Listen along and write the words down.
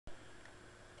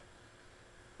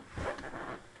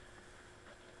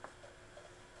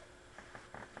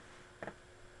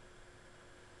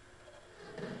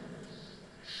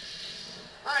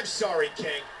sorry,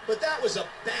 King, but that was a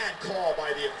bad call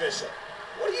by the official.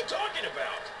 What are you talking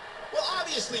about? Well,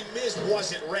 obviously Miz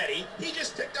wasn't ready. He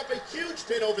just picked up a huge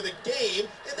pin over the game,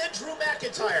 and then Drew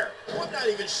McIntyre, who I'm not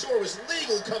even sure was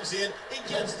legal, comes in and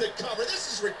gets the cover.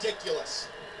 This is ridiculous.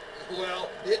 Well,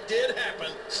 it did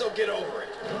happen, so get over it.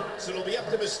 So it'll be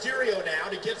up to Mysterio now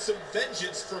to get some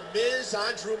vengeance for Miz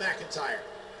on Drew McIntyre.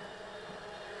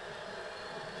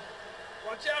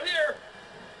 Watch out here.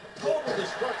 Total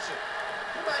destruction.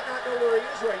 He might not know where he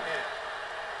is right now.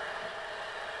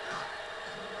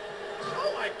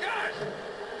 Oh my gosh!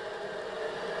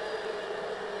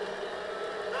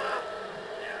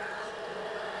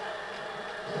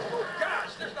 Oh gosh,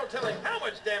 there's no telling how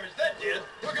much damage that did.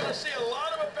 We're gonna see a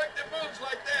lot of effective moves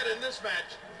like that in this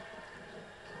match.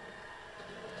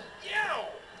 Yow!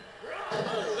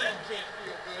 Oh, that can't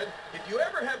feel good. If you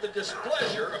ever have the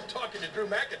displeasure of talking to Drew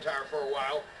McIntyre for a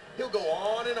while, he'll go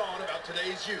on and on about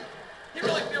today's youth. He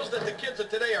really feels that the kids of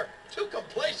today are too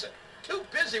complacent, too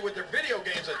busy with their video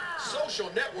games and social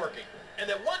networking, and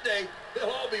that one day they'll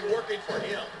all be working for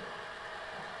him.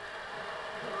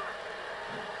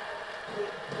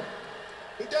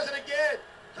 He does it again.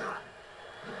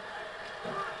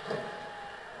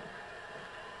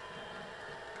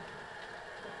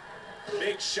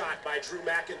 Big shot by Drew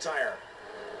McIntyre.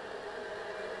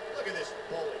 Look at this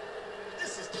bully.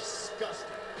 This is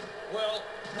disgusting. Well,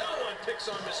 no one picks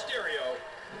on Mysterio.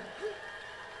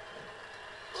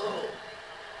 Oh.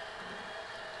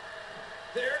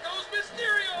 There goes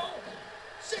Mysterio.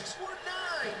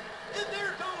 619. And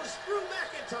there goes Drew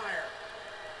McIntyre.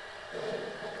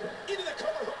 Into the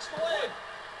cover, hooks the leg.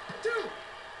 1, 2,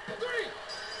 3.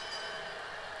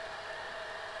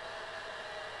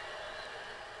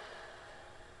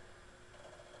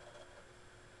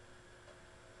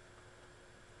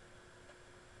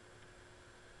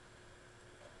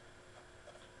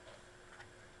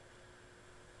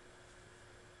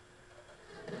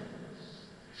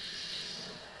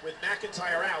 With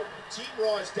McIntyre out, Team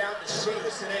Raw is down to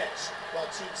Sheamus and Edge, while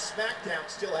Team SmackDown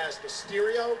still has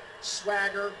Mysterio,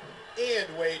 Swagger,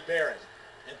 and Wade Barrett.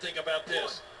 And think about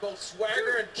this. Both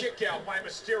Swagger and Kick out by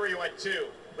Mysterio at 2.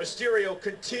 Mysterio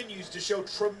continues to show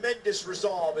tremendous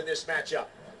resolve in this matchup.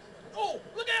 Oh,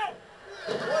 look out!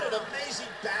 What an amazing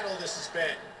battle this has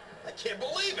been. I can't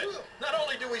believe it. Not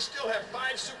only do we still have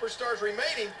 5 superstars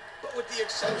remaining, but with the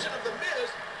exception of The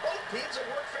Miz, both teams have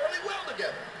worked fairly well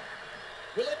together.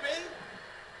 Will it be?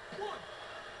 1.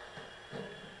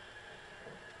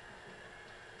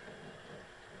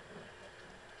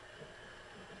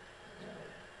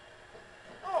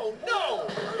 Oh, no!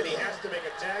 And he has to make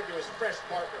a tag to his fresh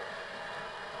partner.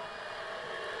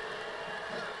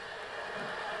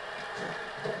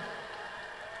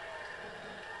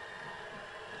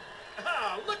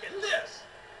 Ah, look at this!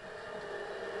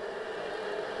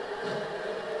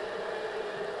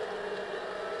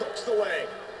 Hooks the leg.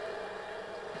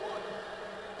 1,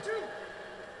 2,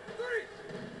 3.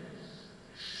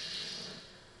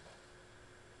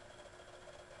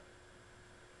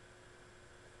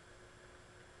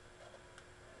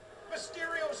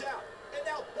 Mysterio's out, and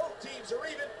now both teams are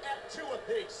even at 2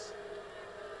 apiece.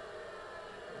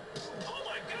 Oh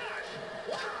my gosh!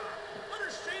 Wow! What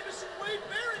are Sheamus and Wade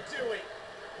Barrett doing?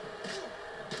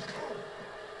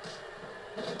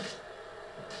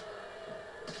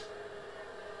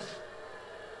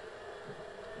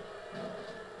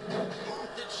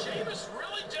 Did Sheamus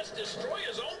really just destroy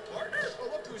his own partner? Oh,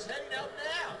 look who's heading out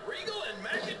now. Regal and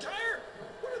McIntyre?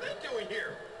 What are they doing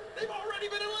here? They've already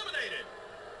been eliminated.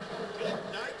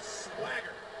 Good night,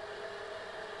 Swagger.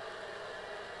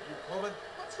 You coming?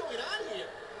 What's going on here?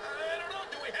 I don't know.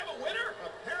 Do we have a winner?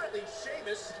 Apparently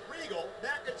Sheamus, Regal,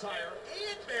 McIntyre,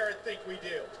 and Barrett think we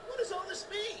do. What does all this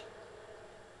mean?